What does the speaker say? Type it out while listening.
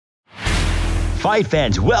Fight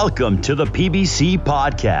fans, welcome to the PBC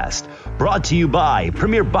Podcast, brought to you by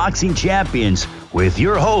Premier Boxing Champions with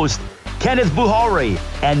your host, Kenneth Bouhairie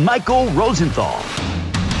and Michael Rosenthal.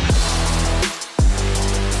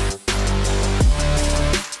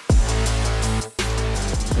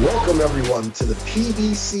 Welcome, everyone, to the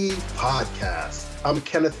PBC Podcast. I'm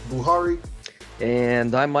Kenneth Bouhairie.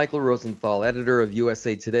 And I'm Michael Rosenthal, editor of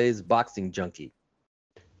USA Today's Boxing Junkie.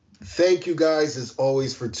 Thank you guys, as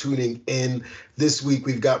always, for tuning in. This week,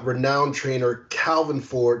 we've got renowned trainer Calvin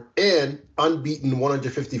Ford and unbeaten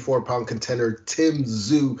 154-pound contender Tim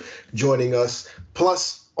Tszyu joining us.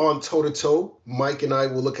 Plus, on toe-to-toe, Mike and I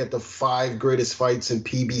will look at the 5 greatest fights in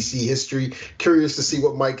PBC history. Curious to see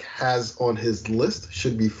what Mike has on his list.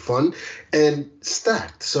 Should be fun and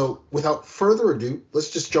stacked. So without further ado,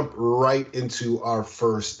 let's just jump right into our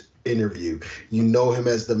first interview. You know him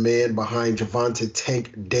as the man behind Gervonta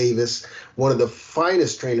Tank Davis, one of the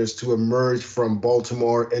finest trainers to emerge from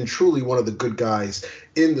Baltimore and truly one of the good guys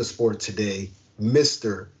in the sport today,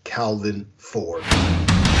 Mr. Calvin Ford.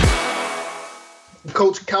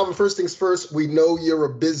 Coach Calvin, first things first, we know you're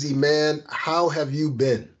a busy man. How have you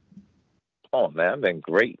been? Oh, man, I've been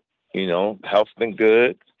great. You know, health's been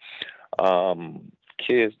good.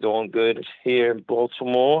 Kids doing good here in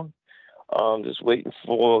Baltimore. Just waiting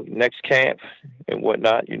for next camp and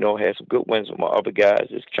whatnot. You know, had some good wins with my other guys.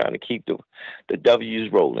 Just trying to keep the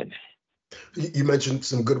W's rolling. You mentioned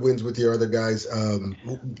some good wins with your other guys.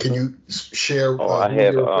 Can you share? I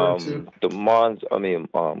have DeMar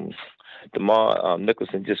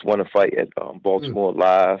Nicholson just won a fight at Baltimore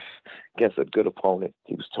Live against a good opponent.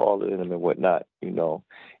 He was taller than him and whatnot. You know,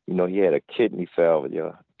 he had a kidney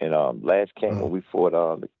failure. And last camp when we fought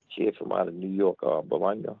the kid from out of New York,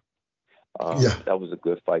 Bouhairie. That was a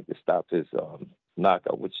good fight to stop his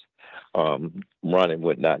knockout, which run and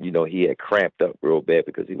whatnot. You know, he had cramped up real bad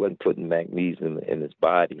because he wasn't putting magnesium in his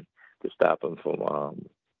body to stop him from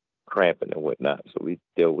cramping and whatnot. So we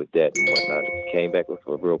dealt with that and whatnot. Came back with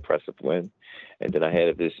a real impressive win. And then I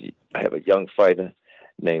have a young fighter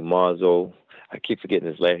named Marzo. I keep forgetting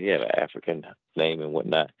his last. He had an African name and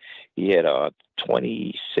whatnot. He had a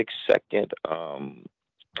 26-second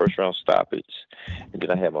first round stoppage. And then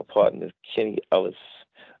I had my partner, Kenny Ellis'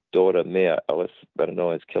 daughter, Mia Ellis, better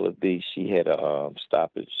known as Killer B. She had a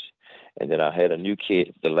stoppage. And then I had a new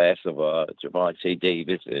kid, the last of Gervonta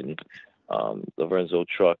Davis and Lorenzo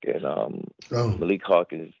Truck and Malik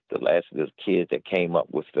Hawkins, the last of the kids that came up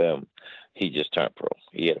with them. He just turned pro.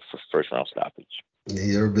 He had a first round stoppage. Yeah,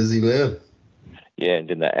 you're a busy man. Yeah, and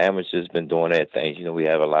then the amateurs been doing that thing. You know, we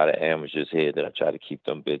have a lot of amateurs here that I try to keep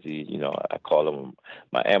them busy. You know, I call them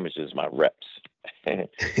my amateurs, my reps. You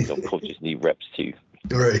know, coaches need reps too.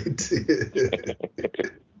 Right.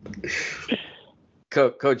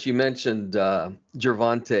 Coach, you mentioned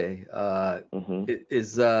Gervonta.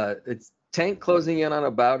 It's Tank closing in on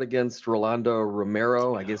a bout against Rolando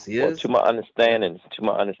Romero? I guess he is. Well, to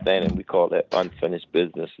my understanding, we call that unfinished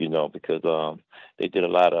business. You know, because they did a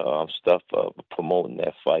lot of stuff promoting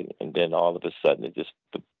that fight, and then all of a sudden, it just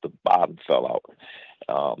the bottom fell out.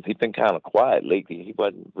 He's been kind of quiet lately. He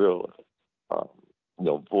wasn't real.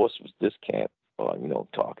 Voice was this camp.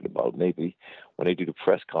 Talking about maybe when they do the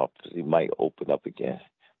press conference, he might open up again.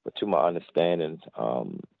 But to my understanding,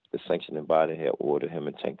 the sanctioning body had ordered him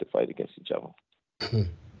and Tank to fight against each other.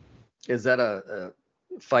 Is that a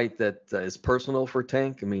fight that is personal for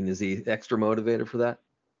Tank? I mean, is he extra motivated for that?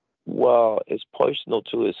 Well, it's personal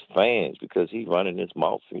to his fans because he's running his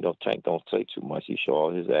mouth. You know, Tank don't say too much. He show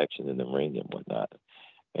all his action in the ring and whatnot.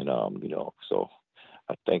 And, so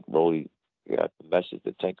I think Rolly got the message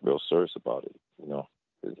that Tank real serious about it. You know,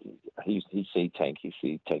 he see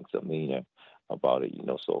Tank's demeanor about it,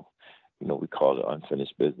 so, we call it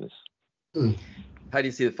unfinished business. How do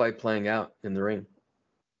you see the fight playing out in the ring?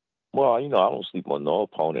 Well, I don't sleep on no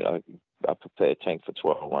opponent. I prepare Tank for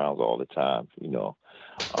 12 rounds all the time,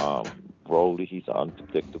 Rolly, he's an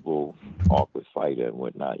unpredictable, awkward fighter and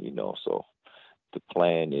whatnot, so the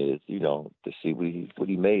plan is, to see what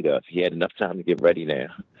he made of. He had enough time to get ready now.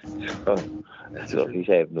 So he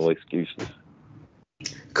have no excuses.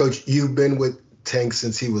 Coach, you've been with Tank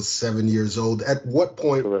since he was 7 years old. At what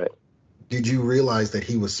point did you realize that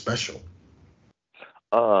he was special?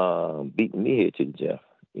 Beating me here to the gym.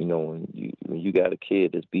 When you got a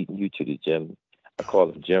kid that's beating you to the gym, I call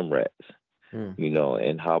them gym rats.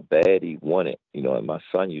 And how bad he wanted. And my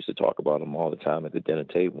son used to talk about him all the time at the dinner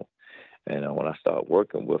table. And when I started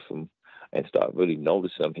working with him and started really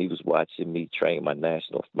noticing him, he was watching me train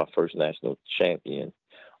my first national champion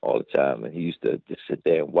all the time. And he used to just sit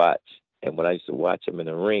there and watch. And when I used to watch him in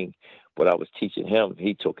the ring, what I was teaching him,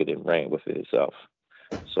 he took it and ran with it himself.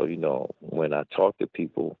 So, you know, when I talk to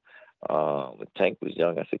people, when Tank was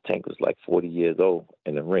young, I said Tank was like 40 years old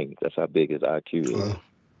in the ring. That's how big his IQ is.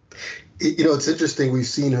 You know, it's interesting. We've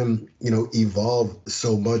seen him, you know, evolve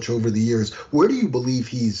so much over the years. Where do you believe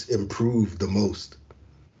he's improved the most?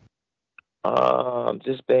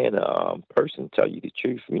 Just being a person, tell you the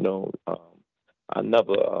truth. You know, I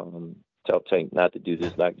never tell Tank not to do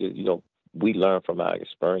this, not do. You know, we learn from our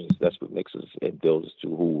experience. That's what makes us and builds us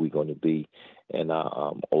to who we're going to be in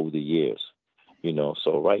our older years. You know,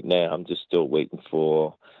 so right now I'm just still waiting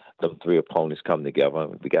for them three opponents come together.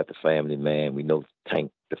 We got the family man. We know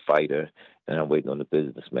Tank, the fighter, and I'm waiting on the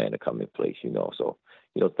businessman to come in place. You know, so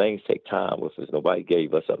you know things take time with us. Nobody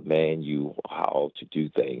gave us a manual how to do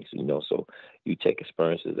things. You know, so you take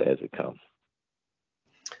experiences as it comes.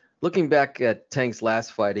 Looking back at Tank's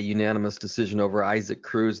last fight, a unanimous decision over Isaac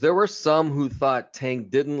Cruz, there were some who thought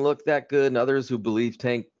Tank didn't look that good and others who believed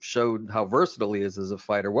Tank showed how versatile he is as a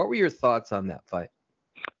fighter. What were your thoughts on that fight?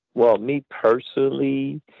 Well, me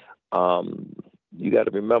personally, you got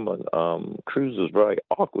to remember, Cruz was very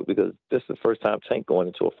awkward because this is the first time Tank going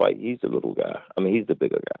into a fight. He's the little guy. I mean, he's the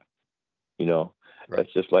bigger guy. You know, right.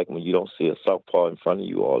 That's just like when you don't see a southpaw in front of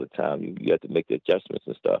you all the time. You have to make the adjustments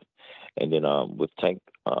and stuff. And then with Tank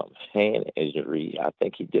hand injury, I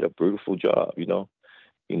think he did a beautiful job. You know,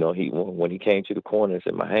 he when he came to the corner and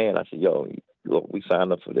said, "My hand," I said, "Yo, look, we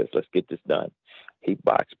signed up for this. Let's get this done." He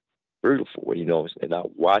boxed beautiful, you know, and I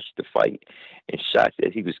watched the fight and shots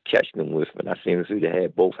that he was catching them with, and I seen if he'd have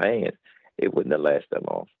had both hands, it wouldn't have lasted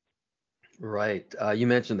that long. Right. You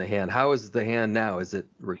mentioned the hand. How is the hand now? Is it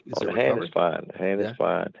the hand is fine. The hand is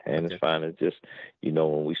fine. Hand is fine. It's just, you know,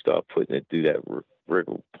 when we start putting it through that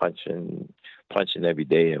wriggle, punching every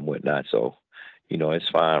day and whatnot. So, you know, it's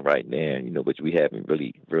fine right now, you know, but we haven't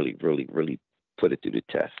really put it through the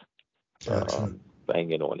test.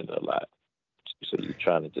 Banging on it a lot. So you're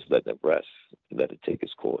trying to just let that rest, let it take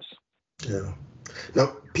its course. Yeah.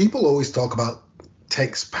 Now, people always talk about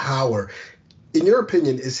Tank's power. In your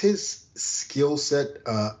opinion, is his skill set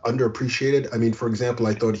underappreciated? I mean, for example,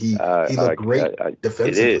 I thought he looked great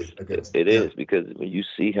defensively. It is because when you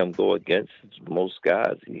see him go against most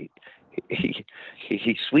guys,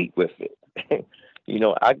 he's sweet with it. You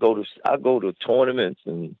know, I go to tournaments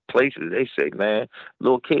and places. They say, man,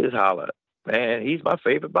 little kids holler, man, he's my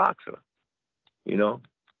favorite boxer. You know,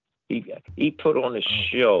 he put on a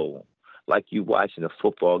show like you watching a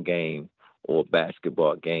football game or a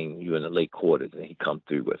basketball game. You're in the late quarters, and he come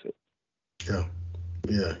through with it. Yeah.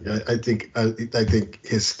 I think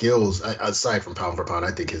his skills, aside from pound for pound, I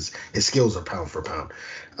think his skills are pound for pound.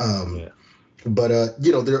 But,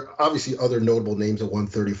 you know, there are obviously other notable names at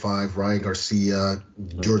 135, Ryan Garcia,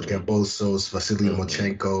 George Gambosos, Vasily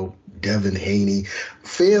Lomachenko, Devin Haney.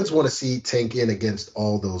 Fans want to see Tank in against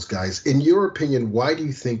all those guys. In your opinion, why do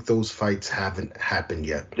you think those fights haven't happened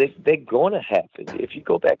yet? They're going to happen. If you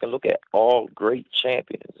go back and look at all great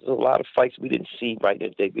champions, there's a lot of fights we didn't see right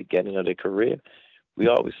at the beginning of their career. We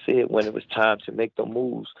always see it when it was time to make the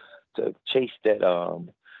moves to chase that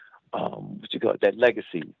that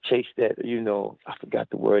legacy, chase that, you know, I forgot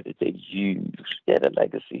the word that they used. Yeah, the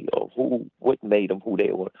legacy of what made them who they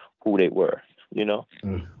were, you know.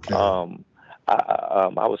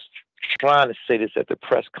 I was trying to say this at the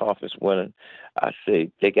press conference when I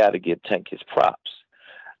said they got to give Tank his props.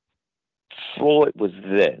 Floyd was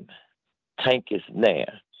then, Tank is now.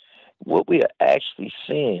 What we are actually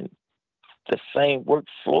seeing, the same work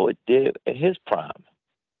Floyd did in his prime.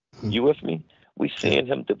 You with me? We seeing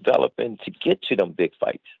him developing to get to them big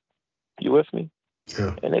fights. You with me?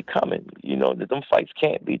 Yeah. And they're coming. You know, them fights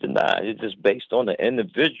can't be denied. It's just based on the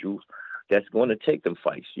individuals that's going to take them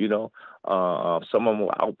fights. You know, some of them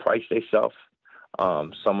will outprice themselves.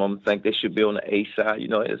 Some of them think they should be on the A side. You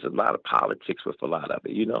know, there's a lot of politics with a lot of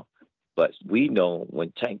it, you know. But we know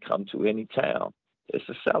when Tank comes to any town, it's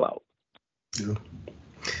a sellout. Yeah.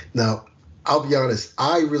 Now, I'll be honest,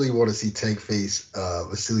 I really want to see Tank face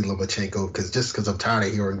Vasily Lomachenko because I'm tired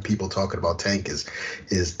of hearing people talking about Tank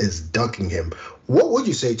is dunking him. What would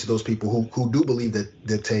you say to those people who do believe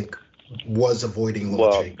that Tank was avoiding Lomachenko?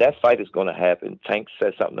 Well, that fight is going to happen. Tank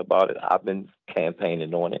said something about it. I've been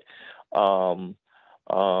campaigning on it.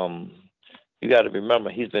 You got to remember,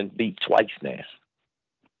 he's been beat twice now.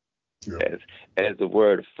 Yeah. As the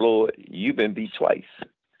word Floyd, you've been beat twice.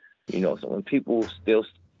 You know, so when people still,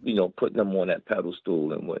 you know, putting them on that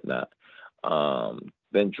pedestal and whatnot,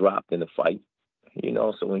 been dropped in the fight. You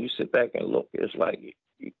know, so when you sit back and look, it's like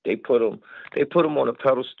they put him on a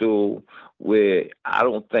pedestal where I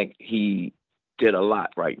don't think he did a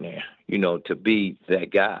lot right now, you know, to be that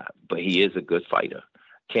guy. But he is a good fighter.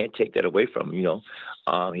 Can't take that away from him, you know.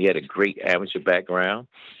 He had a great amateur background.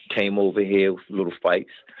 Came over here with little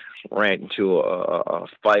fights. Ran into a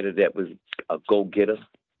fighter that was a go-getter,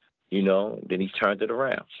 you know. Then he turned it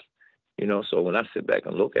around, you know. So when I sit back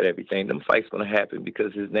and look at everything, them fights going to happen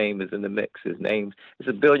because his name is in the mix. His name,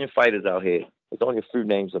 there's a billion fighters out here. There's only a few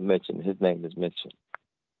names are mentioned. His name is mentioned.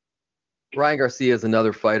 Ryan Garcia is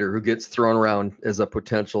another fighter who gets thrown around as a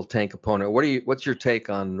potential Tank opponent. What's your take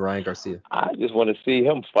on Ryan Garcia? I just want to see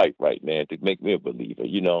him fight right now to make me a believer.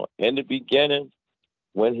 You know, in the beginning,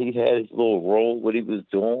 when he had his little role, what he was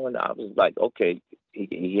doing, I was like, okay,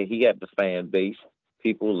 he had the fan base.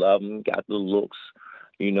 People love him, got the looks,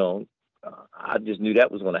 you know. I just knew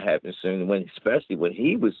that was going to happen soon, especially when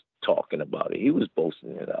he was talking about it. He was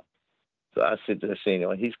boasting it up. So I sit there saying, you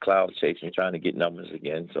know, he's cloud chasing, trying to get numbers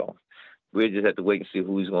again. So we just have to wait and see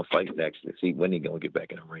who he's going to fight next to see when he's going to get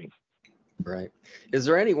back in the ring. Right. Is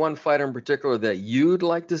there any one fighter in particular that you'd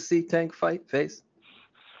like to see Tank face?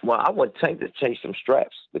 Well, I want Tank to chase some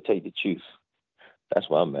straps, to tell you the truth. That's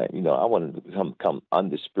where I'm at. You know, I want him to become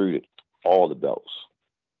undisputed, all the belts.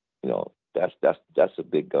 You know, that's a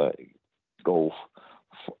big goal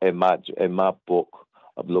in my book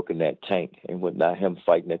of looking at Tank and whatnot. Him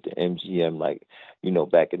fighting at the MGM, like, you know,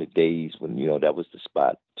 back in the days when, you know, that was the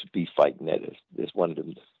spot to be fighting at. It's one of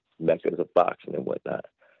the meccas of boxing and whatnot.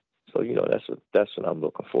 So, you know, that's what I'm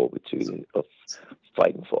looking forward to,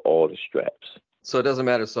 fighting for all the straps. So it doesn't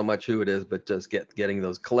matter so much who it is, but just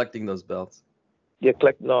collecting those belts. Yeah,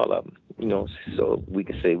 collecting all of them, you know, so we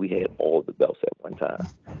can say we had all the belts at one time,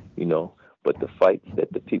 you know. But the fights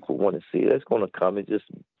that the people want to see, that's going to come. It's just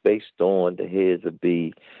based on the heads of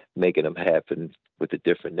be making them happen with the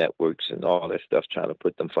different networks and all that stuff, trying to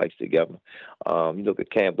put them fights together. You look at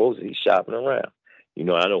Camboza, he's shopping around. You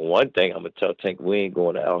know, I know one thing I'm going to tell Tank, we ain't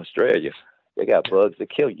going to Australia. They got bugs that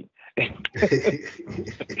kill you.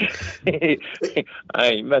 I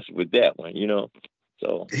ain't messing with that one, you know.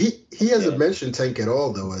 So he hasn't mentioned Tank at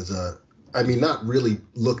all, though, as not really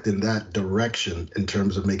looked in that direction in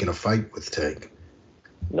terms of making a fight with Tank.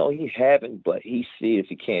 No, he haven't, but he sees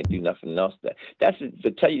he can't do nothing else.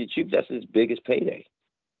 To tell you the truth, that's his biggest payday.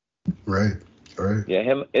 Right.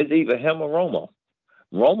 Yeah, it's either him or Romo.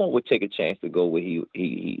 Romo would take a chance to go where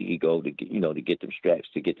he go to get, you know, to get them straps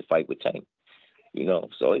to get the fight with Tank. You know,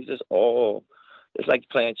 so it's just it's like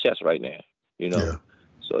playing chess right now, you know. Yeah.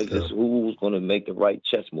 So it's just who's going to make the right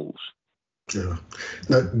chess moves. Yeah.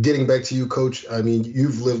 Now, getting back to you, Coach, I mean,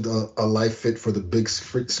 you've lived a life fit for the big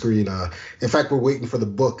screen. In fact, we're waiting for the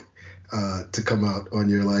book to come out on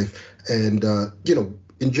your life. And, you know,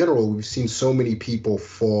 in general, we've seen so many people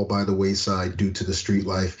fall by the wayside due to the street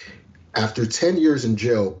life. After 10 years in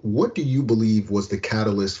jail, what do you believe was the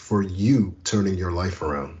catalyst for you turning your life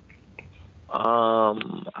around?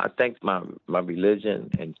 I think my religion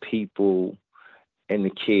and people and the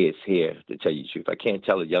kids here, to tell you the truth. I can't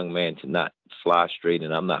tell a young man to not fly straight,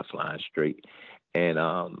 and I'm not flying straight. And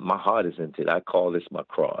my heart is into it. I call this my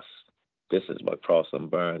cross. This is my cross I'm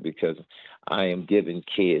bearing, because I am giving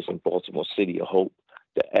kids in Baltimore City a hope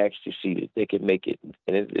to actually see that they can make it.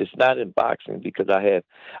 And it's not in boxing, because I've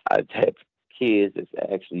had kids that's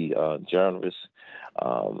actually journalists.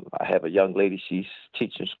 I have a young lady, she's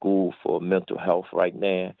teaching school for mental health right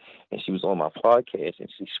now, and she was on my podcast, and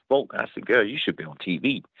she spoke. I said, girl, you should be on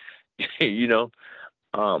TV. You know,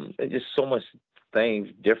 there's just so much things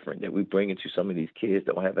different that we bring into some of these kids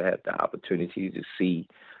that don't ever have the opportunity to see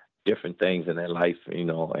different things in their life, you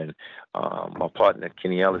know. And my partner,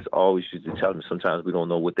 Kenny Ellis, always used to tell them sometimes we don't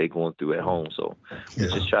know what they're going through at home. So we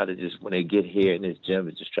just try to when they get here in this gym,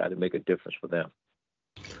 we just try to make a difference for them.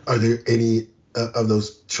 Are there any of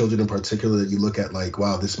those children in particular that you look at like,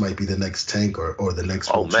 wow, this might be the next Tank or the next?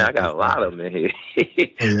 Oh, man, I got a lot of them in here.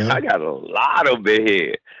 I got a lot of them in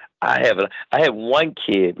here. I have one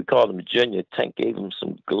kid, we called him Junior. Tank gave him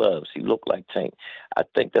some gloves. He looked like Tank. I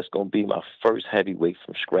think that's going to be my first heavyweight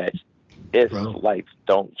from scratch if life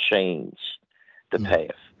don't change the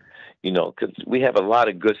path. You know, because we have a lot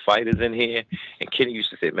of good fighters in here. And Kenny used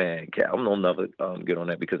to say, man, I'm going to never get on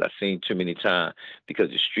that, because I've seen too many times, because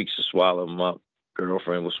the streets will swallow them up.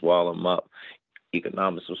 Girlfriend will swallow them up.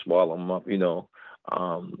 Economics will swallow them up, you know.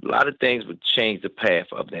 A lot of things would change the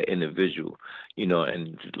path of that individual, you know.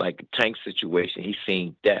 And like Tank's situation, he's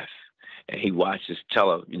seen death, and he watches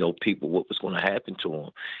people what was going to happen to him,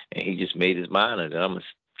 and he just made his mind up. I'm gonna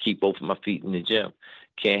keep both of my feet in the gym.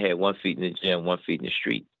 Can't have 1 feet in the gym, 1 feet in the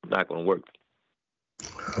street. Not gonna work.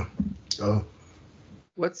 Oh.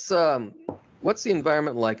 What's the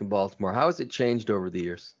environment like in Baltimore? How has it changed over the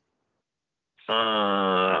years?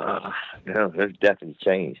 It's definitely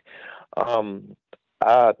changed.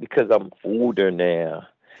 Because I'm older now,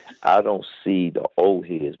 I don't see the old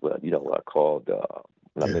heads, but what I call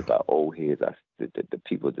when I mean by old heads, the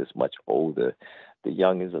people that's much older. The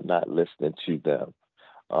youngins are not listening to them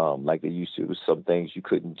like they used to. There was some things you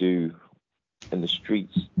couldn't do in the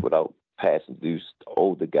streets without passing through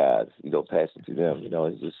older guys, passing through them.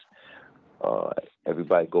 It's just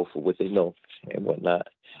everybody go for what they know and whatnot.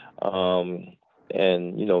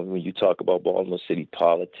 And when you talk about Baltimore City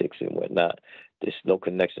politics and whatnot, there's no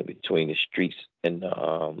connection between the streets and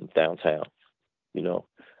downtown.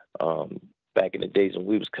 Back in the days when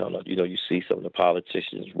we was coming up, you see some of the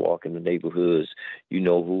politicians walk in the neighborhoods,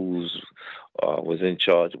 who's was in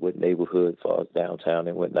charge of what neighborhood as far as downtown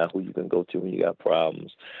and whatnot, who you can go to when you got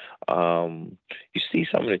problems. You see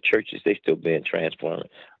some of the churches, they still being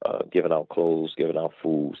transparent, giving out clothes, giving out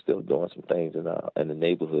food, still doing some things in the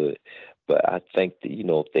neighborhood. But I think that,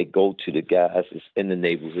 if they go to the guys that's in the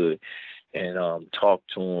neighborhood and talk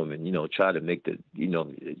to them and, try to make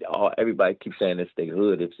everybody keeps saying it's their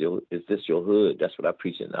hood. Is this your hood? That's what I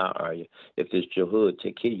preach in our area. If it's your hood,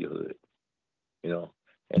 take care of your hood,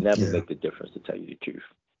 and that will make the difference, to tell you the truth.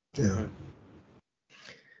 Yeah.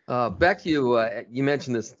 Back to you. You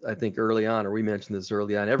mentioned this, I think, early on, or we mentioned this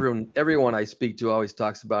early on. Everyone I speak to always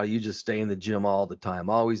talks about you just stay in the gym all the time,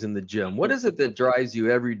 always in the gym. What is it that drives you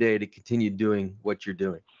every day to continue doing what you're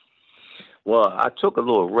doing? Well, I took a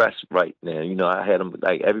little rest right now. I had them,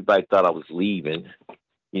 like, everybody thought I was leaving,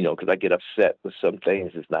 because I get upset with some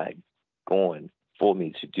things that's not going for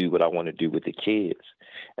me to do what I want to do with the kids.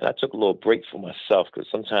 And I took a little break for myself, because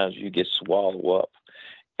sometimes you get swallowed up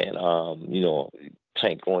and,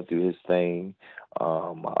 Tank going through his thing,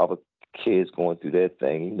 my other kids going through their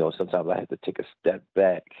thing. Sometimes I have to take a step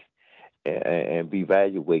back and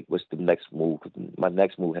reevaluate what's the next move, because my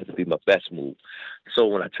next move has to be my best move. So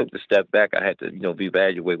when I took the step back, I had to,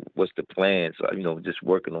 reevaluate what's the plan. So, just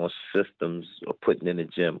working on systems or putting in the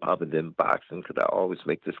gym other than boxing, because I always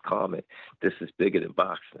make this comment, this is bigger than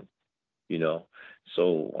boxing,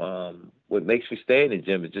 So what makes me stay in the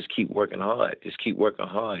gym is just keep working hard, just keep working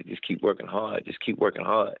hard, just keep working hard, just keep working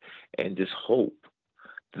hard, and just hope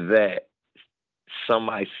that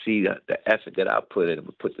somebody see the effort that I put in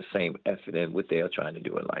and put the same effort in what they are trying to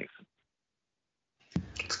do in life.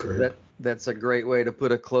 That's great. That's a great way to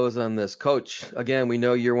put a close on this. Coach, again, we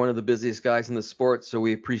know you're one of the busiest guys in the sport, so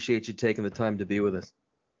we appreciate you taking the time to be with us.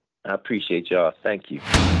 I appreciate y'all. Thank you.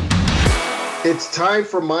 It's time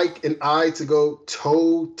for Mike and I to go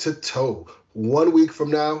toe-to-toe. 1 week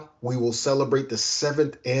from now, we will celebrate the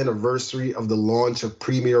 7th anniversary of the launch of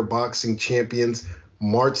Premier Boxing Champions,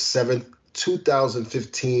 March 7th,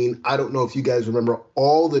 2015. I don't know if you guys remember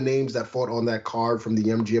all the names that fought on that card from the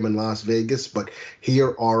MGM in Las Vegas, but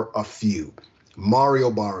here are a few. Mario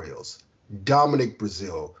Barrios, Dominic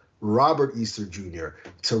Brazil, Robert Easter Jr.,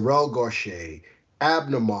 Terrell Gausha,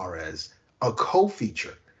 Abner Mares, a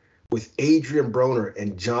co-feature with Adrian Broner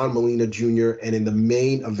and John Molina Jr., and in the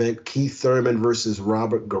main event, Keith Thurman versus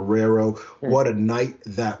Robert Guerrero. What a night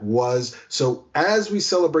that was. So as we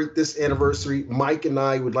celebrate this anniversary, Mike and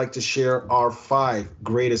I would like to share our 5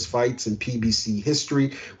 greatest fights in PBC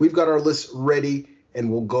history. We've got our list ready, and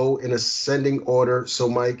we'll go in ascending order. So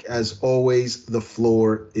Mike, as always, the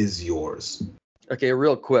floor is yours. Okay,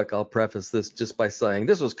 real quick, I'll preface this just by saying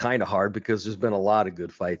this was kind of hard because there's been a lot of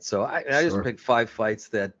good fights. So I just picked 5 fights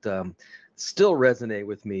that still resonate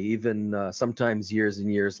with me, even sometimes years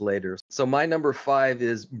and years later. So my number 5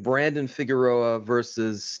 is Brandon Figueroa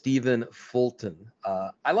versus Stephen Fulton.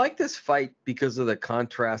 I like this fight because of the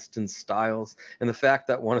contrast in styles and the fact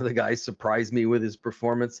that one of the guys surprised me with his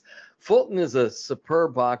performance. Fulton is a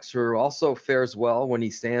superb boxer, also fares well when he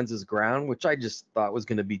stands his ground, which I just thought was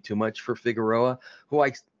going to be too much for Figueroa, who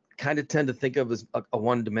I kind of tend to think of as a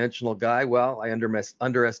one-dimensional guy. Well, I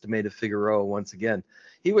underestimated Figueroa once again.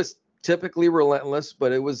 He was typically relentless,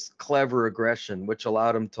 but it was clever aggression, which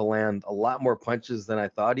allowed him to land a lot more punches than I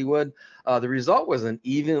thought he would. The result was an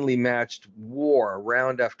evenly matched war,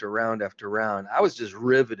 round after round after round. I was just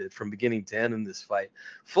riveted from beginning to end in this fight.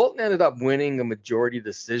 Fulton ended up winning a majority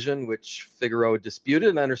decision, which Figueroa disputed,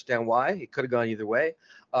 and I understand why. It could have gone either way.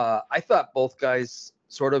 I thought both guys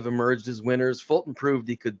sort of emerged as winners. Fulton proved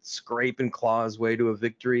he could scrape and claw his way to a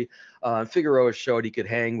victory. Figueroa showed he could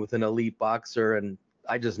hang with an elite boxer, and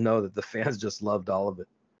I just know that the fans just loved all of it.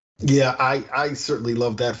 Yeah, I certainly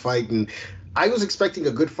loved that fight, and I was expecting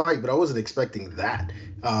a good fight, but I wasn't expecting that.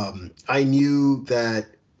 I knew that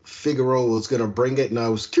Figueroa was going to bring it, and I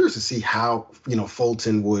was curious to see how,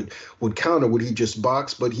 Fulton would counter. Would he just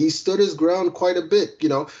box? But he stood his ground quite a bit,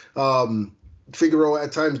 Figueroa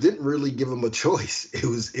at times didn't really give him a choice. It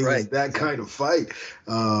was that kind of fight.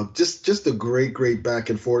 Just a great back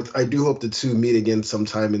and forth. I do hope the two meet again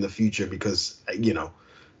sometime in the future because, you know,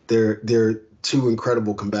 they're two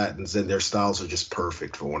incredible combatants and their styles are just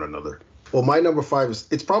perfect for one another. Well, my number 5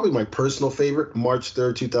 it's probably my personal favorite. March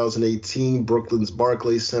 3rd, 2018, Brooklyn's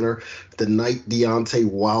Barclays Center. The night Deontay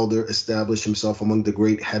Wilder established himself among the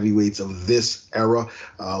great heavyweights of this era.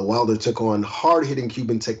 Wilder took on hard-hitting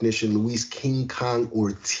Cuban technician Luis King Kong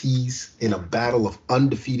Ortiz in a battle of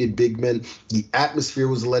undefeated big men. The atmosphere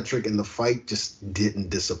was electric, and the fight just didn't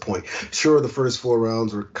disappoint. Sure, the first 4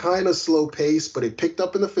 rounds were kind of slow-paced, but it picked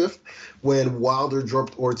up in the 5th when Wilder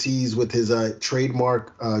dropped Ortiz with his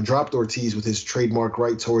trademark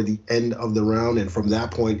right toward the end of the round, and from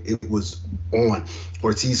that point, it was on.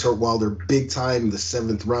 Ortiz hurt Wilder big time in the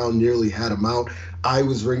 7th round, nearly had him out. I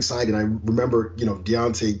was ringside, and I remember, you know,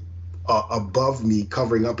 Deontay above me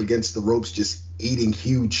covering up against the ropes, just eating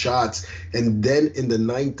huge shots. And then in the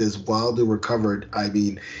 9th, as Wilder recovered, I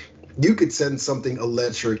mean, you could sense something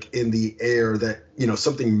electric in the air that, you know,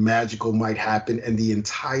 something magical might happen. And the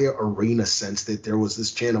entire arena sensed that there was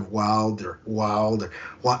this chant of Wilder,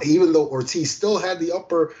 even though Ortiz still had the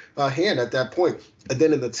upper hand at that point. And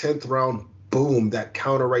then in the 10th round, boom, that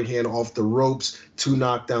counter right hand off the ropes, 2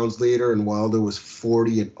 knockdowns later, and Wilder was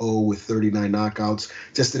 40-0 with 39 knockouts.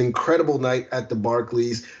 Just an incredible night at the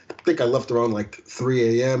Barclays. I think I left around like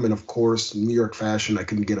 3 a.m. And of course, New York fashion, I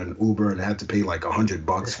couldn't get an Uber and had to pay like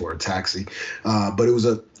 $100 for a taxi. But it was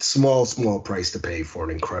a small price to pay for an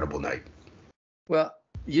incredible night. Well,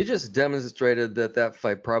 you just demonstrated that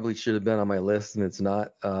fight probably should have been on my list, and it's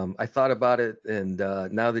not. I thought about it, and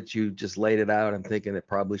now that you just laid it out, I'm thinking it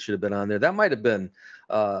probably should have been on there. That might have been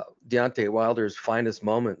Deontay Wilder's finest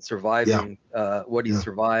moment, surviving what he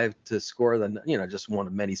survived to score just one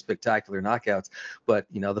of many spectacular knockouts. But,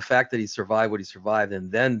 you know, the fact that he survived what he survived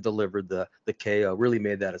and then delivered the KO really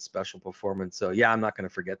made that a special performance. So, yeah, I'm not going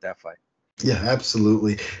to forget that fight. Yeah,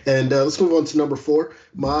 absolutely. And let's move on to number 4.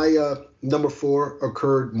 My number 4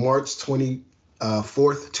 occurred March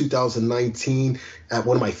 24th, 2019 at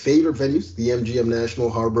one of my favorite venues, the MGM National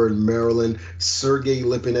Harbor in Maryland. Sergey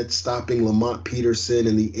Lipinets stopping Lamont Peterson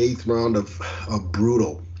in the 8th round of a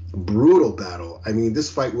brutal battle. I mean, this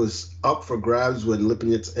fight was up for grabs when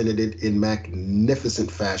Lipinets ended it in magnificent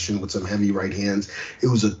fashion with some heavy right hands. It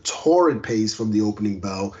was a torrid pace from the opening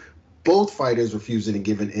bell. Both fighters refusing to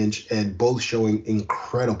give an inch and both showing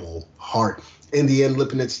incredible heart. In the end,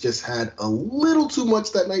 Lipinets just had a little too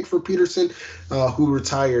much that night for Peterson, who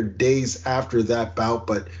retired days after that bout.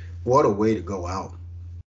 But what a way to go out.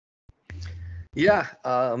 Yeah,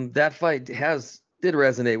 that fight did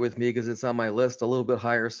resonate with me because it's on my list a little bit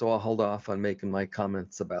higher, so I'll hold off on making my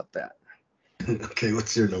comments about that. Okay,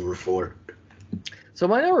 what's your number 4? So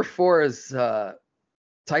my number 4 is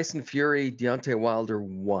Tyson Fury, Deontay Wilder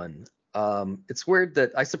 1. It's weird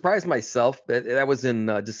that I surprised myself, but that was in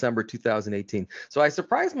December 2018. So I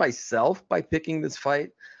surprised myself by picking this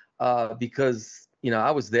fight because, you know,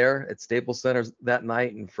 I was there at Staples Center that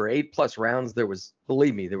night, and for 8+ rounds,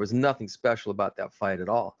 believe me, there was nothing special about that fight at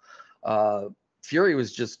all. Fury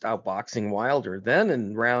was just outboxing Wilder. Then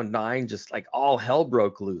in round 9, just like all hell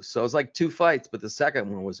broke loose. So it was like 2 fights, but the second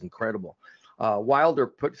one was incredible. Wilder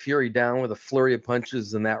put Fury down with a flurry of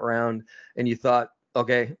punches in that round, and you thought,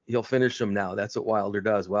 okay, he'll finish him now. That's what Wilder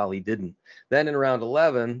does. Well, he didn't. Then in round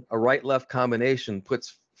 11, a right-left combination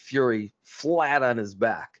puts Fury flat on his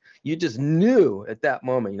back. You just knew at that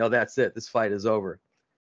moment, you know, that's it. This fight is over.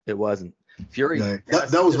 It wasn't. Fury. No,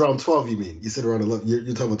 that was round 12, you mean? You said round 11. You're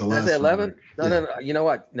talking about the last round. 11? No. You know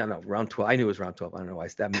what? No. Round 12. I knew it was round 12. I don't know why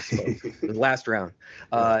that misspoke. The last round.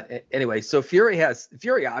 Anyway, so Fury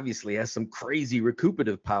obviously has some crazy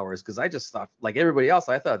recuperative powers because I just thought, like everybody else,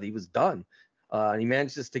 I thought he was done. He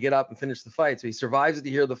manages to get up and finish the fight. So he survives to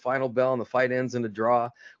hear the final bell, and the fight ends in a draw,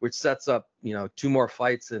 which sets up, you know, 2 more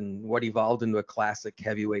fights and what evolved into a classic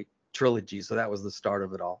heavyweight trilogy. So that was the start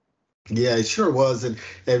of it all. Yeah, it sure was. And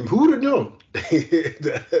who would have known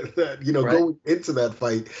that you know, right, going into that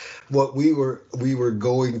fight, what we were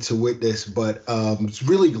going to witness. But I'm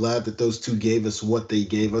really glad that those two gave us what they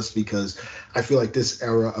gave us, because I feel like this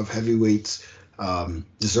era of heavyweights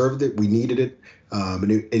deserved it. We needed it.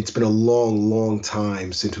 And it's been a long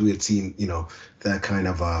time since we had seen, you know, that kind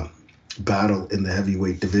of battle in the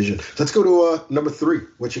heavyweight division. Let's go to number 3.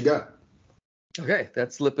 What you got? Okay,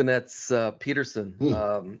 that's Lipinets Peterson.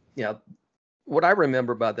 Yeah, what I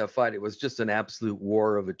remember about that fight, it was just an absolute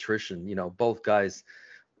war of attrition. You know, both guys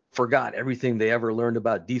forgot everything they ever learned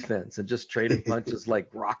about defense and just traded punches like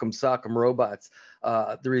rock'em sock'em robots.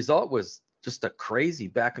 The result was just a crazy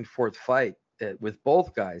back and forth fight. with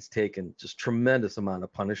both guys taking just tremendous amount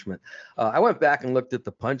of punishment. I went back and looked at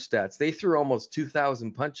the punch stats. They threw almost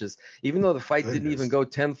 2,000 punches, even though the fight didn't even go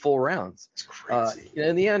 10 full rounds. It's crazy.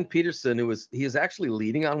 In the end, Peterson, he was actually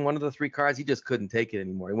leading on one of the 3 cards, he just couldn't take it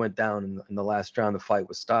anymore. He went down in the last round. The fight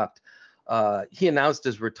was stopped. He announced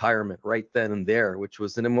his retirement right then and there, which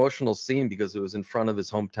was an emotional scene because it was in front of his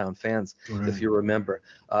hometown fans, Right. if you remember.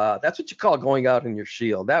 That's what you call going out in your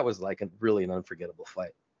shield. That was like really an unforgettable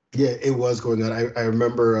fight. Yeah, it was going on. I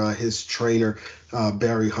remember his trainer,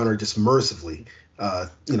 Barry Hunter, just mercifully,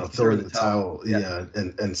 throwing the towel,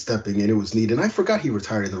 and stepping in. It was neat. And I forgot he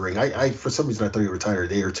retired in the ring. I for some reason I thought he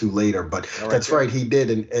retired a day or two later, but that's right, he did.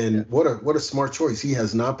 And what a smart choice. He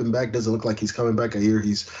has not been back. Doesn't look like he's coming back. I hear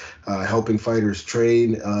he's helping fighters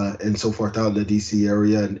train and so forth out in the DC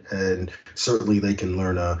area, and certainly they can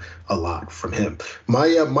learn a lot from him.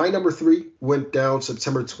 My number 3 went down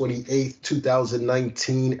September 28th,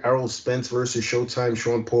 2019. Errol Spence versus Showtime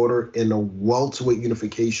Shawn Porter in a welterweight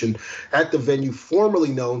unification at the venue formerly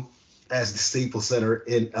known as the Staples Center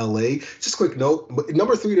in LA. Just quick note,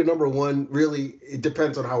 number 3 to number 1, really, it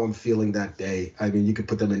depends on how I'm feeling that day. I mean, you could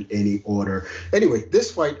put them in any order. Anyway,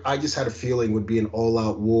 this fight, I just had a feeling would be an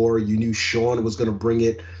all-out war. You knew Shawn was going to bring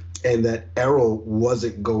it, and that Errol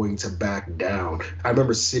wasn't going to back down. I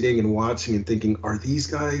remember sitting and watching and thinking, are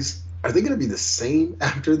they going to be the same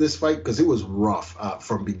after this fight? Because it was rough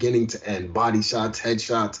from beginning to end. Body shots, head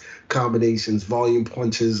shots, combinations, volume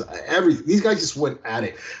punches, everything. These guys just went at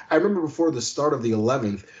it. I remember before the start of the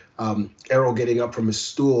 11th, Errol getting up from his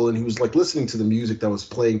stool, and he was like listening to the music that was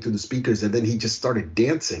playing through the speakers, and then he just started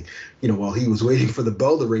dancing, while he was waiting for the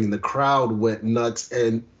bell to ring, and the crowd went nuts.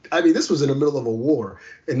 And I mean, this was in the middle of a war,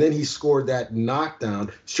 and then he scored that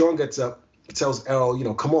knockdown. Shawn gets up, tells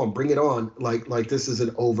Errol, come on, bring it on, like this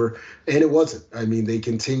isn't over. And it wasn't. I mean, they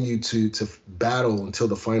continued to battle until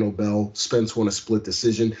the final bell. Spence won a split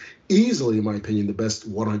decision. Easily, in my opinion, the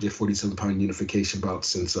best 147-pound unification bout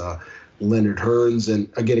since Leonard Hearns.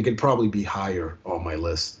 And again, it could probably be higher on my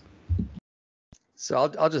list.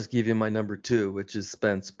 So I'll just give you my number 2, which is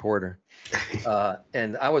Spence Porter.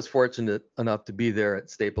 And I was fortunate enough to be there at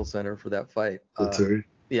Staples Center for that fight.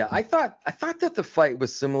 Yeah, I thought that the fight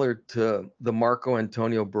was similar to the Marco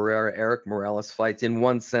Antonio Barrera, Eric Morales fights in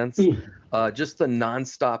one sense, just the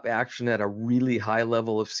nonstop action at a really high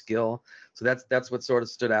level of skill. So that's what sort of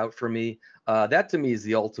stood out for me. That to me is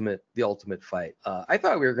the ultimate fight. I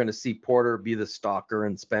thought we were going to see Porter be the stalker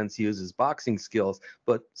and Spence use his boxing skills,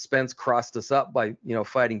 but Spence crossed us up by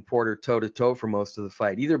fighting Porter toe to toe for most of the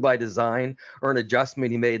fight, either by design or an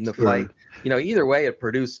adjustment he made in the fight. Either way, it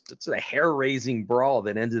produced a hair-raising brawl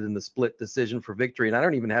that ended in the split decision for victory. And I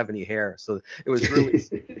don't even have any hair, so it was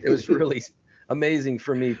really amazing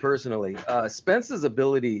for me personally. Spence's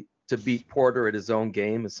ability to beat Porter at his own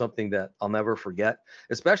game is something that I'll never forget,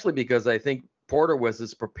 especially because I think Porter was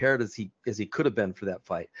as prepared as he could have been for that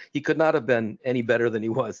fight. He could not have been any better than he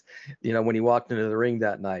was, when he walked into the ring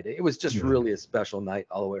that night. It was just really a special night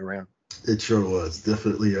all the way around. It sure was.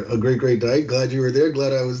 Definitely a great night. Glad you were there.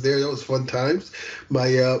 Glad I was there. That was fun times.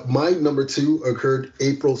 My number 2 occurred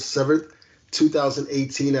April 7th,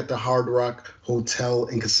 2018 at the Hard Rock Hotel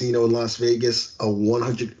and Casino in Las Vegas, a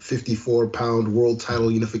 154-pound world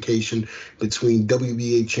title unification between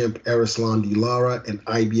WBA champ Erislandy Lara and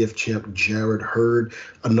IBF champ Jared Hurd.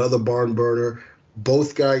 Another barn burner.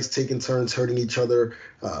 Both guys taking turns hurting each other.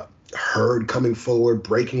 Hurd coming forward,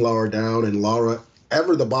 breaking Lara down, and Lara,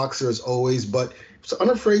 ever the boxer as always, but was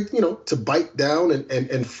unafraid, to bite down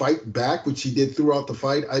and fight back, which he did throughout the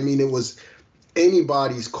fight. I mean, it was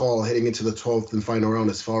anybody's call heading into the 12th and final round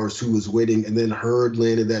as far as who was winning. And then Hurd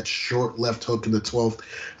landed that short left hook in the 12th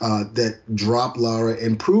that dropped Lara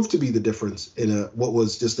and proved to be the difference in what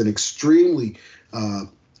was just an extremely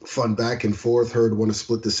fun back and forth. Hurd won a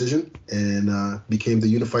split decision and became the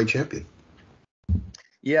unified champion.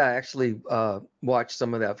 Yeah, I actually watched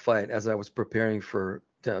some of that fight as I was preparing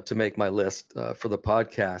to make my list for the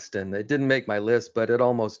podcast, and it didn't make my list, but it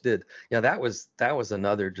almost did. Yeah, that was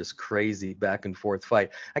another just crazy back and forth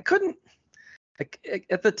fight. At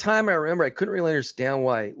the time, I remember I couldn't really understand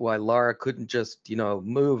why Lara couldn't just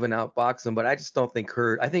move and outbox him, but I just don't think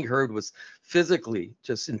Hurd. I think Hurd was physically,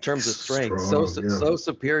 just in terms of strength, so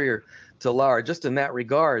superior to Lara, just in that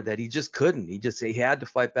regard, that he just couldn't. He had to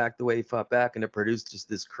fight back the way he fought back, and it produced just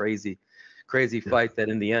this crazy fight that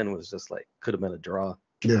in the end was just could have been a draw.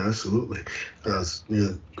 Yeah, absolutely.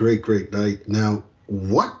 Great night. Now,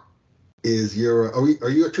 what is your? Are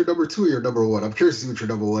you at your number 2 or your number 1? I'm curious to see what your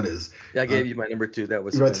number 1 is. Yeah, I gave you my number 2. That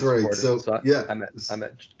was that's right. So yeah, I'm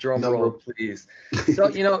at drum roll, please.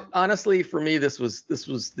 So honestly, for me, this was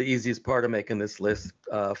the easiest part of making this list.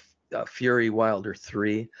 Fury Wilder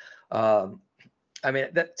 3. I mean,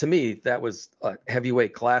 that to me, that was a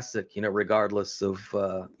heavyweight classic, regardless of,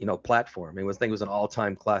 platform. I think it was an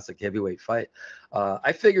all-time classic heavyweight fight.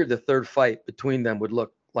 I figured the third fight between them would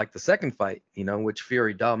look like the second fight, in which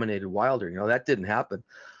Fury dominated Wilder. That didn't happen.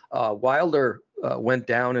 Wilder went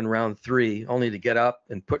down in round 3, only to get up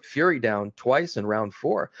and put Fury down twice in round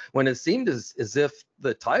 4, when it seemed as if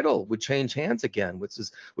the title would change hands again,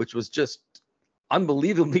 which was just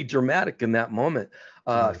unbelievably dramatic in that moment.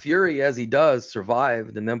 Fury, as he does,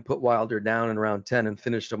 survived and then put Wilder down in round 10 and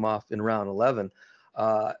finished him off in round 11.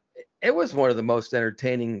 It was one of the most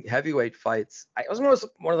entertaining heavyweight fights. It was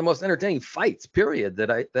one of the most entertaining fights, period, that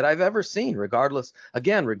I've ever seen, regardless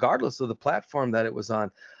of the platform that it was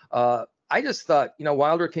on. I just thought,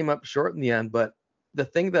 Wilder came up short in the end, but the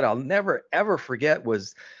thing that I'll never, ever forget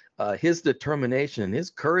was his determination and his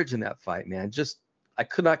courage in that fight, man. I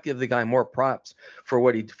could not give the guy more props for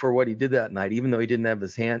what he did that night, even though he didn't have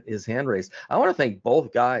his hand raised. I want to thank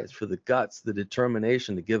both guys for the guts, the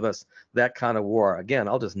determination to give us that kind of war. Again,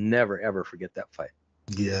 I'll just never, ever forget that fight.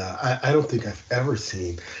 Yeah, I don't think I've ever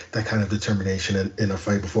seen that kind of determination in a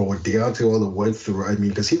fight before. What Deontay Wilder went through,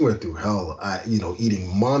 because he went through hell,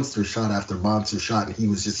 eating monster shot after monster shot, and he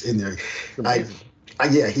was just in there.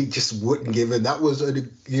 He just wouldn't give in. That was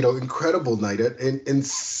an incredible night, an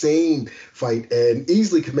insane fight, and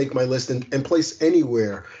easily could make my list and place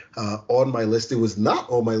anywhere on my list. It was not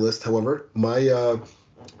on my list, however. My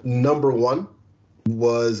number one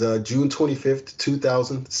was June 25th,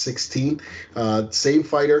 2016. Same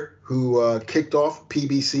fighter who kicked off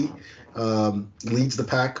PBC, leads the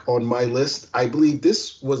pack on my list. I believe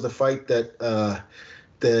this was the fight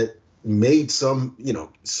that made some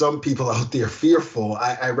people out there fearful.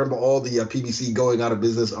 I remember all the PBC going out of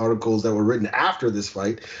business articles that were written after this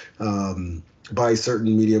fight by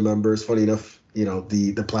certain media members. Funny enough,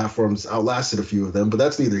 the platforms outlasted a few of them, but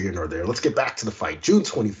that's neither here nor there. Let's get back to the fight. June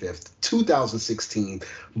 25th, 2016,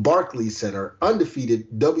 Barclays Center, undefeated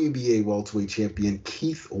WBA welterweight champion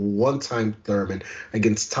Keith one-time Thurman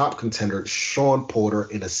against top contender Sean Porter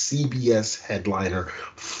in a CBS headliner.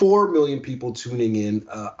 4 million people tuning in,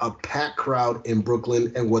 a packed crowd in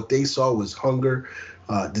Brooklyn, and what they saw was hunger,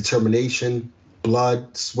 determination,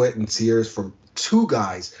 blood, sweat, and tears from two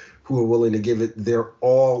guys who were willing to give it their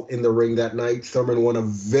all in the ring that night. Thurman won a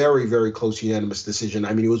very, very close unanimous decision.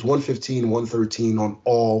 It was 115, 113 on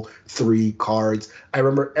all 3 cards. I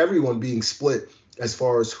remember everyone being split as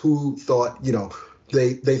far as who thought,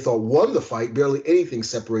 they thought won the fight. Barely anything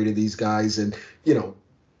separated these guys. And,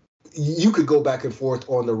 you could go back and forth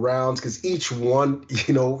on the rounds because each one,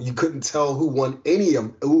 you couldn't tell who won any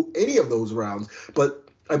of those rounds. But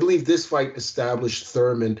I believe this fight established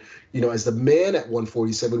Thurman, as the man at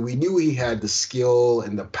 147. We knew he had the skill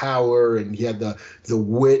and the power and he had the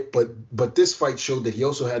wit, but this fight showed that he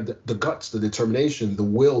also had the guts, the determination, the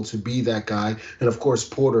will to be that guy. And of course,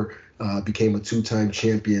 Porter became a 2-time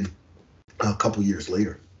champion a couple years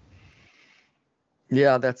later.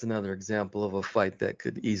 Yeah, that's another example of a fight that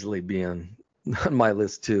could easily be on my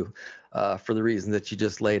list too, for the reason that you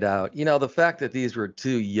just laid out. The fact that these were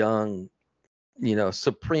 2 young,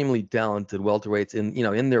 supremely talented welterweights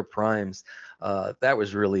in their primes, that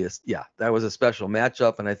was really that was a special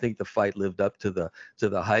matchup, and I think the fight lived up to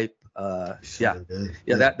the hype.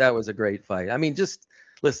 That was a great fight. Just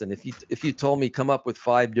listen, if you told me come up with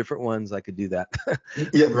 5 different ones, I could do that.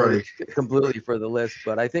 Yeah, right. Completely for the list,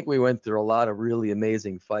 but I think we went through a lot of really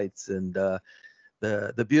amazing fights, and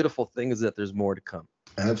the beautiful thing is that there's more to come.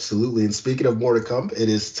 Absolutely. And speaking of more to come, it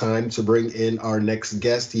is time to bring in our next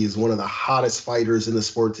guest. He is one of the hottest fighters in the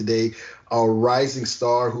sport today, a rising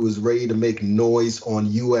star who is ready to make noise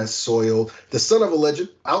on U.S. soil, the son of a legend,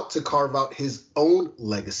 out to carve out his own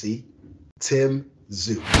legacy, Tim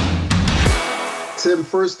Tszyu. Tim,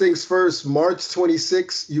 first things first, March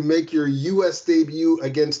 26th, you make your U.S. debut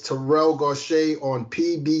against Terrell Gausha on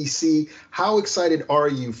PBC. How excited are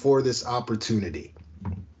you for this opportunity?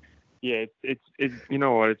 Yeah, it's you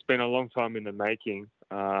know what, it's been a long time in the making.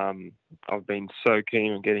 I've been so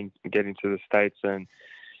keen on getting to the States and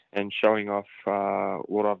showing off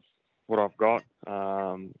what I've got.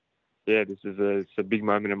 This is it's a big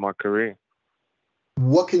moment in my career.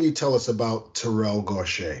 What can you tell us about Terrell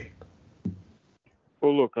Gausha?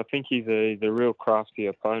 Well, look, I think he's a real crafty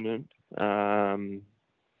opponent.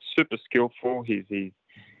 Super skillful.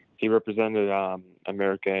 He represented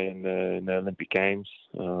America in the Olympic Games.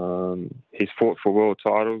 He's fought for world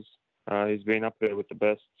titles. He's been up there with the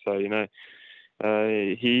best. So,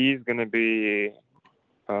 he is going to be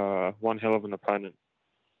one hell of an opponent.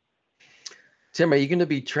 Tim, are you going to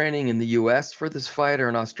be training in the U.S. for this fight or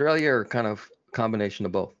in Australia, or kind of combination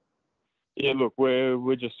of both? Yeah, look,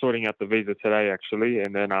 we're just sorting out the visa today, actually,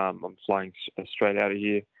 and then I'm flying straight out of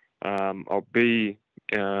here. I'll be,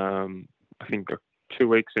 I think, 2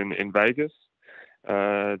 weeks in Vegas,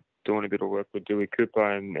 doing a bit of work with Dewey Cooper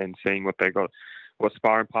and seeing what they got, what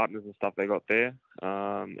sparring partners and stuff they got there,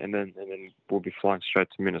 and then we'll be flying straight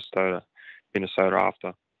to Minnesota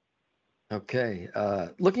after. Okay.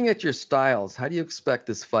 Looking at your styles, how do you expect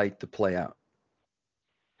this fight to play out?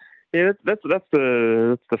 Yeah, that's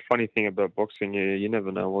the funny thing about boxing. You never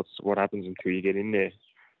know what happens until you get in there.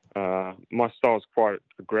 My style is quite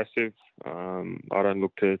aggressive. I don't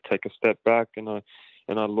look to take a step back, and I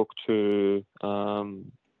look to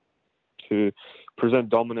present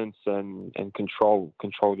dominance and control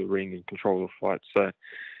the ring and control the fight. So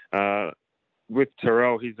with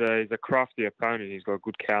Terrell, he's a crafty opponent. He's got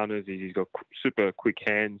good counters. He's got super quick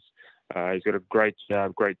hands. He's got a great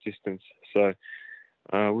jab, great distance. So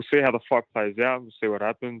we'll see how the fight plays out. We'll see what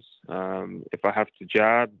happens. If I have to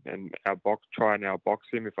jab and try and outbox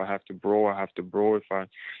him. If I have to brawl, I have to brawl.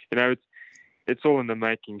 It's all in the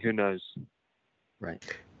making. Who knows? Right.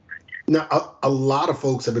 Now, a lot of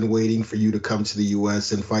folks have been waiting for you to come to the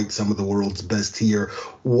U.S. and fight some of the world's best here.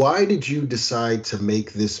 Why did you decide to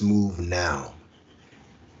make this move now?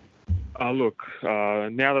 Look,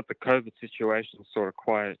 now that the COVID situation sort of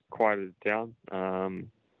quieted down,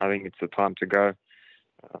 I think it's the time to go.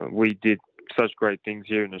 We did such great things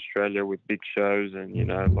here in Australia with big shows, and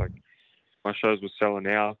like my shows were selling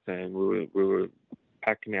out, and we were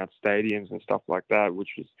packing out stadiums and stuff like that, which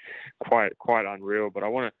was quite unreal. But I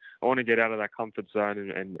want to get out of that comfort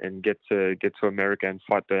zone and get to America and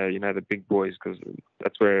fight the big boys, because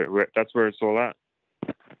that's where it's all at.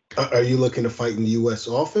 Are you looking to fight in the U.S.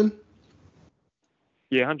 often?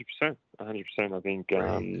 Yeah, 100%. I think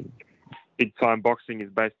big time boxing is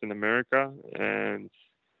based in America, and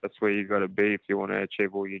that's where you got to be if you want to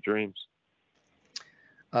achieve all your dreams.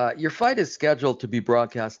 Your fight is scheduled to be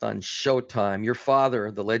broadcast on Showtime. Your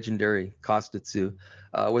father, the legendary Tszyu,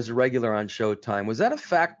 was a regular on Showtime. Was that a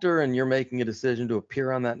factor in your making a decision to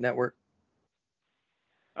appear on that network?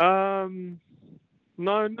 No,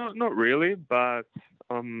 not really, but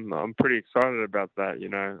I'm pretty excited about that.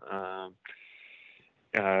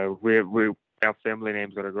 Our family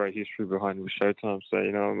name's got a great history behind it with Showtime, so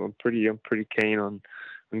I'm pretty keen on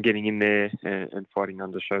getting in there and fighting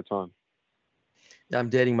under Showtime. I'm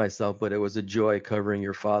dating myself, but it was a joy covering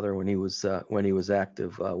your father when he was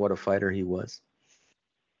active. What a fighter he was.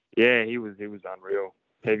 Yeah, he was unreal.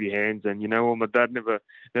 Heavy hands, and my dad never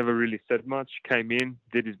really said much. Came in,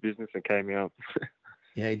 did his business, and came out.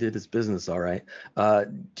 Yeah, he did his business all right.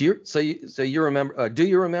 Do you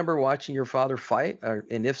remember watching your father fight?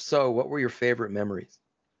 And if so, what were your favorite memories?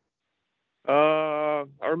 I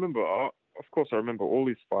remember, of course, I remember all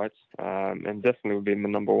his fights, and definitely would be my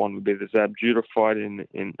number one would be the Zab Judah fight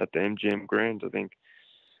at the MGM Grand. I think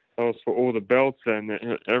that was for all the belts, and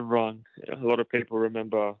everyone, a lot of people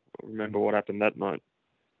remember what happened that night.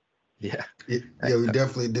 Yeah, we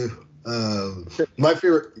definitely do. My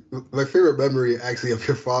favorite memory actually of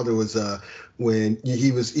your father was when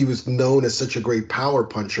he was known as such a great power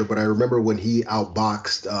puncher, but I remember when he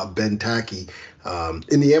outboxed Ben Tacky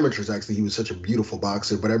in the amateurs. Actually, he was such a beautiful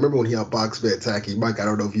boxer, but I remember when he outboxed Ben Tacky. Mike, I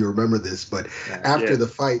don't know if you remember this, but after the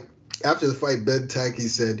fight, Ben Tacky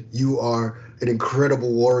said, "You are an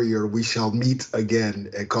incredible warrior. We shall meet again."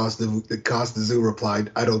 And Tszyu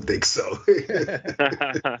replied, "I don't think so."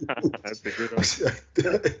 That's a good one.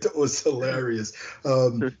 That was hilarious.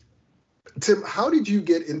 Tim, how did you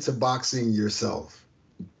get into boxing yourself?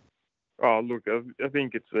 Oh, look, I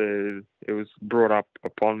think it was brought up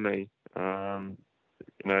upon me. Dad.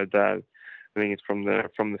 I think it's from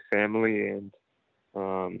the family, and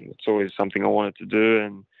it's always something I wanted to do,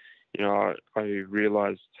 and I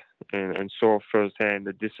realized and saw firsthand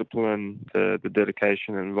the discipline, the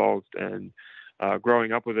dedication involved, and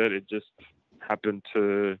growing up with it, it just happened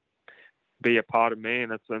to be a part of me,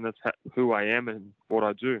 and that's who I am and what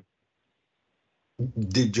I do.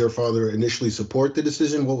 Did your father initially support the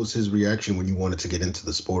decision? What was his reaction when you wanted to get into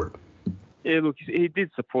the sport? Yeah, look, he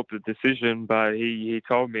did support the decision, but he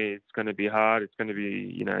told me it's going to be hard. It's going to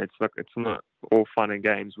be, it's not all fun and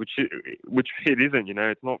games, which it isn't.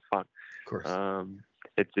 It's not fun. Of course.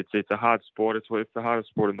 It's a hard sport. It's the hardest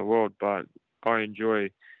sport in the world, but I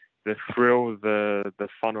enjoy the thrill, the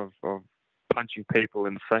fun of punching people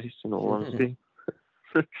in the face, in all honesty.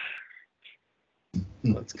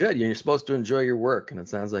 That's good. You're supposed to enjoy your work, and it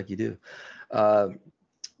sounds like you do.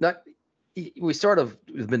 We sort of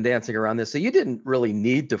have been dancing around this. So you didn't really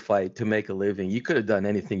need to fight to make a living. You could have done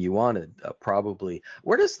anything you wanted, probably.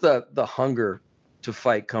 Where does the hunger to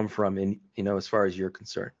fight come from, as far as you're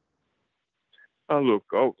concerned? Look,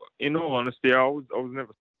 in all honesty, I was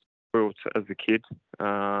never spoiled as a kid.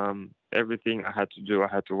 Everything I had to do, I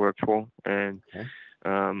had to work for, and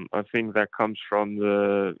I think that comes from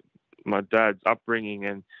my dad's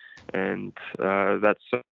upbringing and that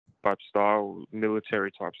type style,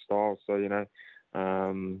 military type style. So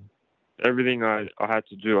everything I had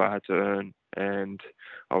to do, I had to earn, and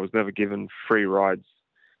I was never given free rides.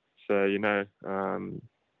 So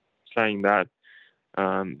saying that.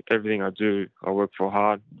 Everything I do, I work for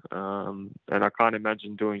hard, and I can't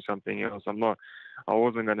imagine doing something else. I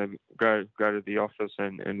wasn't going to go to the office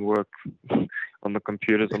and work on the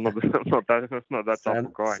computers. I'm not that type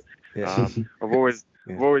of guy. Yeah. I've always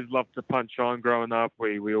loved to punch on. Growing up,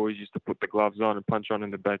 we always used to put the gloves on and punch on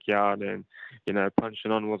in the backyard, and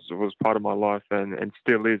punching on was part of my life and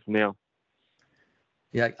still is now.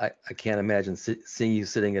 Yeah, I can't imagine seeing you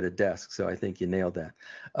sitting at a desk. So I think you nailed that.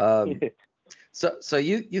 So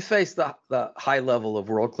you faced the high level of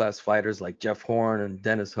world-class fighters like Jeff Horn and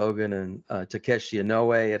Dennis Hogan and Takeshi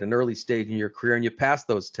Inoue at an early stage in your career, and you passed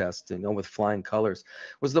those tests, with flying colors.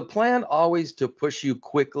 Was the plan always to push you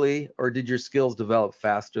quickly, or did your skills develop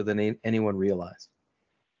faster than anyone realized?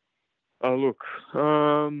 Look,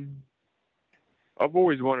 I've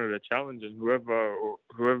always wanted a challenge, and whoever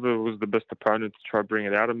was the best opponent to try to bring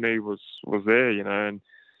it out of me was there, and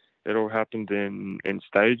it all happened in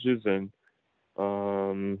stages, and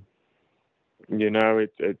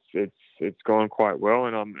it's gone quite well,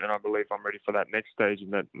 and I believe I'm ready for that next stage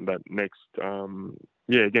and that next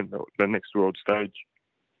the next world stage.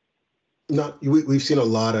 Now, we've seen a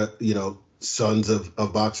lot of sons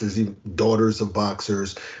of boxers, even daughters of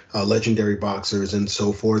boxers, legendary boxers, and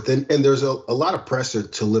so forth, and there's a lot of pressure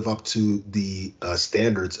to live up to the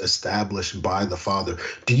standards established by the father.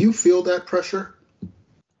 Do you feel that pressure?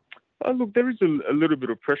 Look, there is a little bit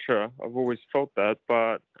of pressure. I've always felt that,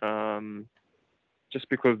 but just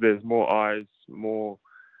because there's more eyes, more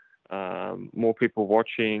people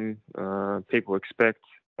watching, people expect.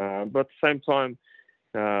 But at the same time,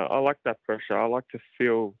 I like that pressure. I like to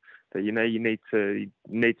feel that you need to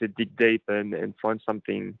dig deep and find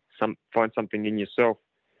something in yourself.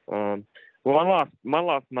 My last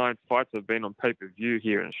 9 fights have been on pay-per-view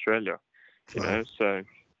here in Australia. So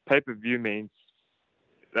pay-per-view means.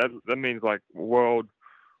 That means like world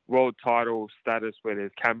title status where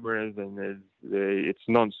there's cameras and it's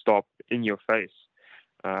non-stop in your face.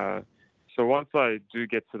 So once I do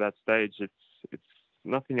get to that stage, it's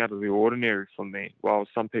nothing out of the ordinary for me. While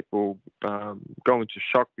some people go into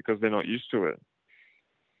shock because they're not used to it.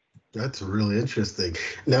 That's really interesting.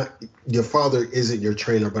 Now, your father isn't your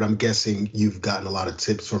trainer, but I'm guessing you've gotten a lot of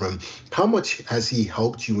tips from him. How much has he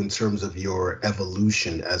helped you in terms of your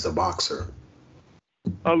evolution as a boxer?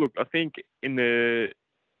 Look, I think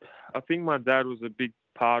my dad was a big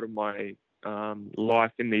part of my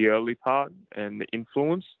life in the early part and the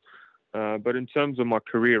influence. But in terms of my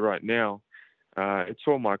career right now, it's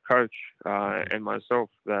all my coach and myself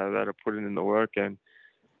that are putting in the work. And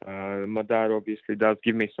my dad obviously does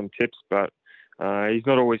give me some tips, but he's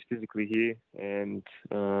not always physically here. And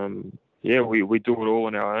we do it all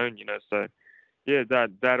on our own, So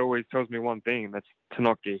Dad always tells me one thing, and that's to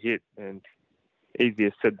not get hit. And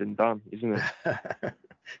easier said than done, isn't it?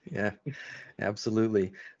 Yeah,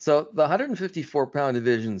 absolutely. So the 154-pound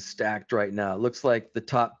division is stacked right now. It looks like the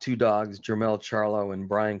top 2 dogs, Jermell Charlo and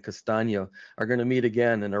Brian Castano, are going to meet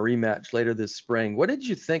again in a rematch later this spring. What did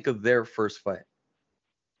you think of their first fight?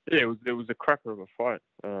 Yeah, it was a cracker of a fight.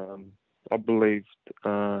 I believed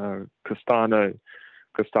Castano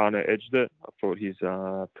edged it. I thought his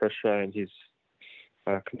pressure and his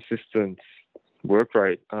consistent work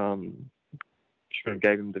rate should have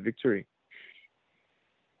gave him the victory.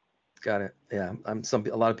 Got it. Yeah,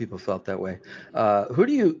 a lot of people felt that way. Who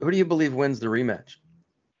do you believe wins the rematch?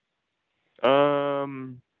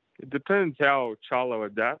 It depends how Charlo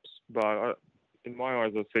adapts, but in my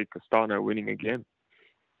eyes, I see Castano winning again.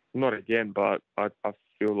 Not again, but I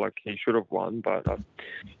feel like he should have won. But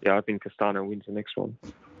I think Castano wins the next one.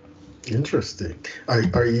 Interesting.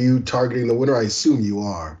 Are you targeting the winner? I assume you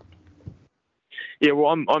are. Yeah,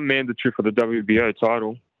 well, I'm mandatory for the WBO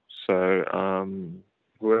title, so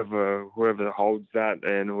whoever holds that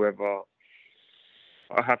and whoever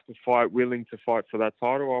I have to fight, willing to fight for that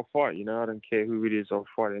title, I'll fight. I don't care who it is. I'll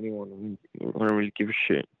fight anyone. I don't really give a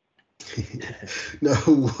shit. Now,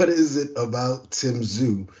 what is it about Tim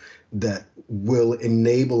Tszyu that will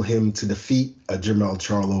enable him to defeat a Jermell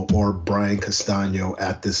Charlo or Brian Castano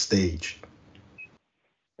at this stage?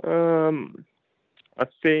 I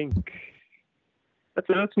think that's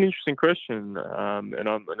an interesting question, and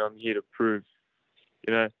I'm here to prove.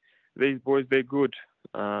 These boys, they're good.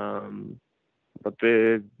 but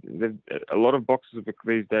a lot of boxers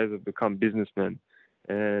these days have become businessmen,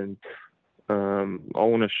 and I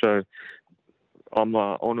want to show I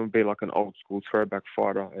want to be like an old school throwback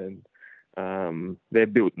fighter, and they're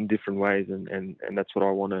built in different ways, and that's what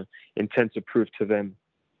I intend to prove to them.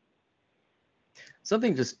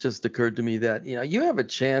 Something just occurred to me that, you have a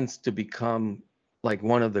chance to become like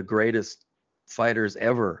one of the greatest fighters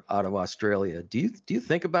ever out of Australia. Do you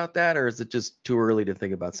think about that, or is it just too early to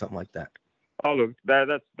think about something like that? Oh, look,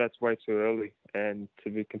 that's way too early. And to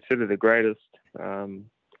be considered the greatest,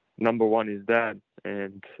 number one is Dad,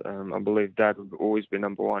 and I believe Dad will always be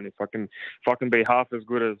number one. If I can be half as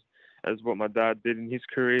good as what my dad did in his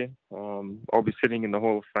career, I'll be sitting in the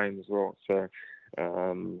Hall of Fame as well. So,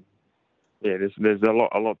 there's a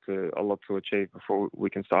lot to achieve before we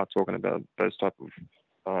can start talking about those type of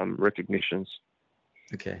recognitions.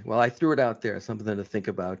 Okay, well, I threw it out there, something to think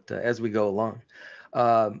about as we go along.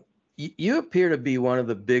 You appear to be one of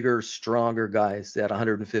the bigger, stronger guys at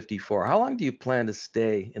 154. How long do you plan to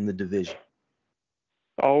stay in the division?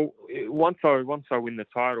 Oh, once I win the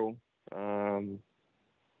title,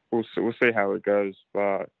 we'll see how it goes.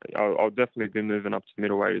 But I'll definitely be moving up to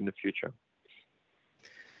middleweight in the future.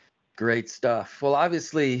 Great stuff. Well,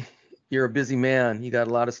 obviously, you're a busy man. You got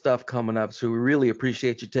a lot of stuff coming up, so we really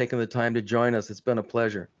appreciate you taking the time to join us. It's been a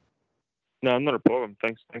pleasure. No, not a problem.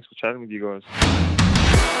 Thanks for chatting with you guys.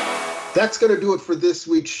 That's going to do it for this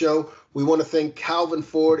week's show. We want to thank Calvin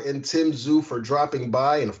Ford and Tim Tszyu for dropping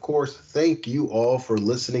by. And, of course, thank you all for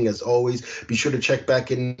listening. As always, be sure to check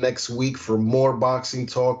back in next week for more boxing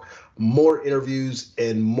talk, more interviews,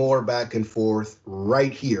 and more back and forth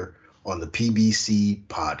right here on the PBC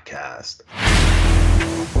Podcast.